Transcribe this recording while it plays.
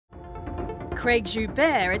Craig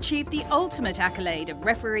Joubert achieved the ultimate accolade of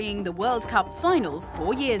refereeing the World Cup final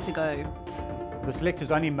 4 years ago. The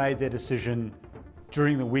selectors only made their decision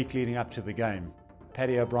during the week leading up to the game.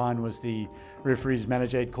 Paddy O'Brien was the referee's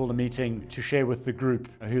manager. He'd called a meeting to share with the group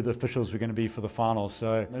who the officials were going to be for the final.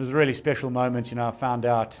 So it was a really special moment. I found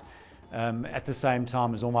out at the same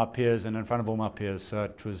time as all my peers and in front of all my peers. So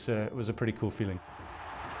it was a pretty cool feeling.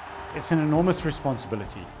 It's an enormous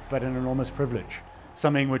responsibility, but an enormous privilege.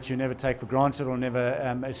 Something which you never take for granted or never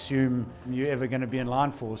assume you're ever going to be in line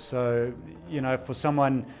for. So, for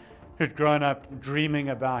someone who'd grown up dreaming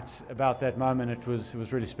about that moment, it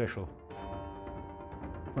was really special.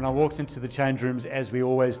 When I walked into the change rooms, as we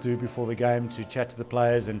always do before the game, to chat to the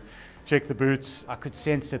players and check the boots, I could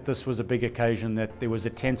sense that this was a big occasion, that there was a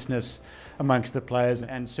tenseness amongst the players.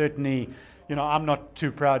 And certainly, I'm not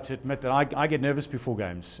too proud to admit that I get nervous before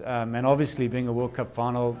games. And obviously, being a World Cup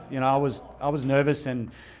final, I was nervous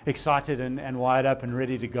and excited and wired up and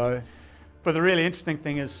ready to go. But the really interesting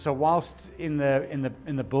thing is, so whilst in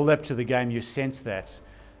the build-up to the game, you sense that,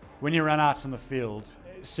 when you run out on the field,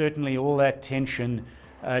 certainly all that tension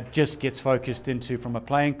just gets focused into, from a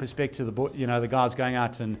playing perspective, the guys going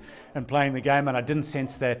out and playing the game. And I didn't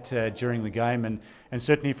sense that during the game. And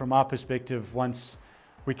certainly from our perspective, once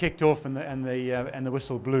we kicked off and the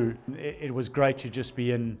whistle blew, it was great to just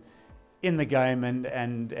be in the game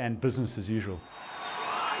and business as usual.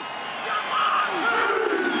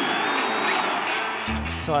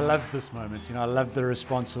 So I loved this moment. I loved the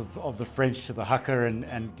response of the French to the haka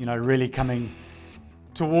and really coming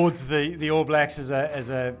towards the All Blacks as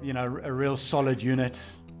a real solid unit.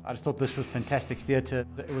 I just thought this was fantastic theatre.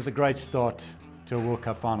 It was a great start to a World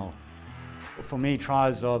Cup final. For me,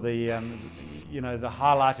 tries are the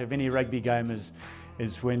highlight of any rugby game is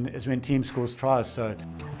when team scores tries. So,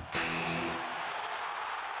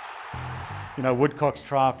 Woodcock's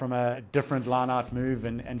try from a different line-out move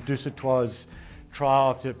and Dussetoit's try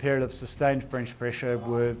after a period of sustained French pressure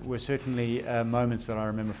were certainly moments that I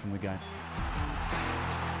remember from the game.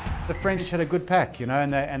 The French had a good pack,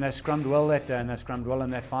 and they scrummed well that day, and they scrummed well in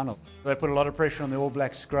that final. They put a lot of pressure on the All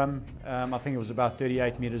Blacks scrum. I think it was about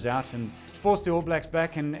 38 metres out, and forced the All Blacks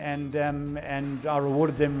back, and I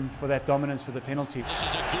rewarded them for that dominance with a penalty. This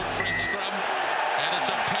is a good French scrum, and it's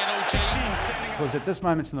a penalty. It was at this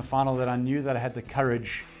moment in the final that I knew that I had the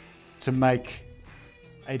courage to make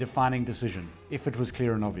a defining decision, if it was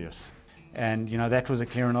clear and obvious. And that was a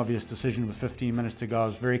clear and obvious decision with 15 minutes to go. I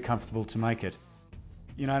was very comfortable to make it.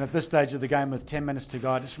 And at this stage of the game with 10 minutes to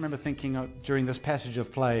go, I just remember thinking during this passage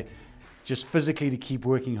of play, just physically to keep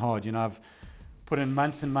working hard. I've put in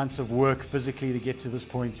months and months of work physically to get to this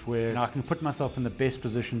point where I can put myself in the best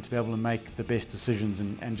position to be able to make the best decisions.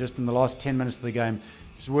 And just in the last 10 minutes of the game,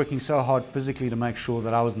 just working so hard physically to make sure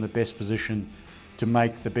that I was in the best position to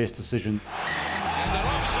make the best decision. And they're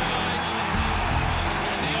offside.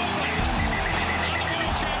 And the All Blacks are the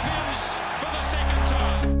world champions for the second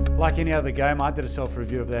time. Like any other game, I did a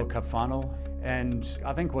self-review of that Cup final, and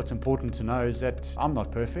I think what's important to know is that I'm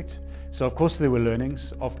not perfect. So of course there were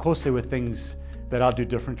learnings, of course there were things that I'll do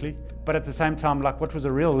differently, but at the same time, what was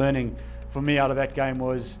a real learning for me out of that game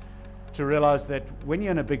was to realise that when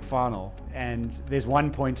you're in a big final and there's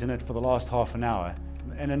 1 point in it for the last half an hour,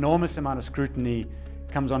 an enormous amount of scrutiny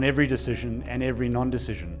comes on every decision and every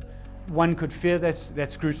non-decision. One could fear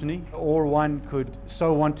that scrutiny, or one could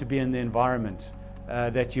so want to be in the environment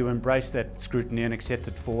that you embrace that scrutiny and accept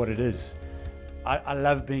it for what it is. I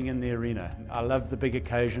love being in the arena. I love the big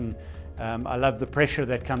occasion. I love the pressure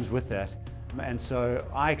that comes with that. And so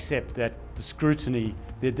I accept that the scrutiny,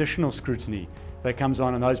 the additional scrutiny that comes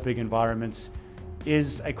on in those big environments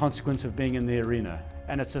is a consequence of being in the arena.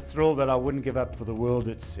 And it's a thrill that I wouldn't give up for the world.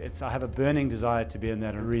 I have a burning desire to be in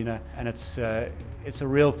that arena, and it's a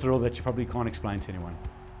real thrill that you probably can't explain to anyone.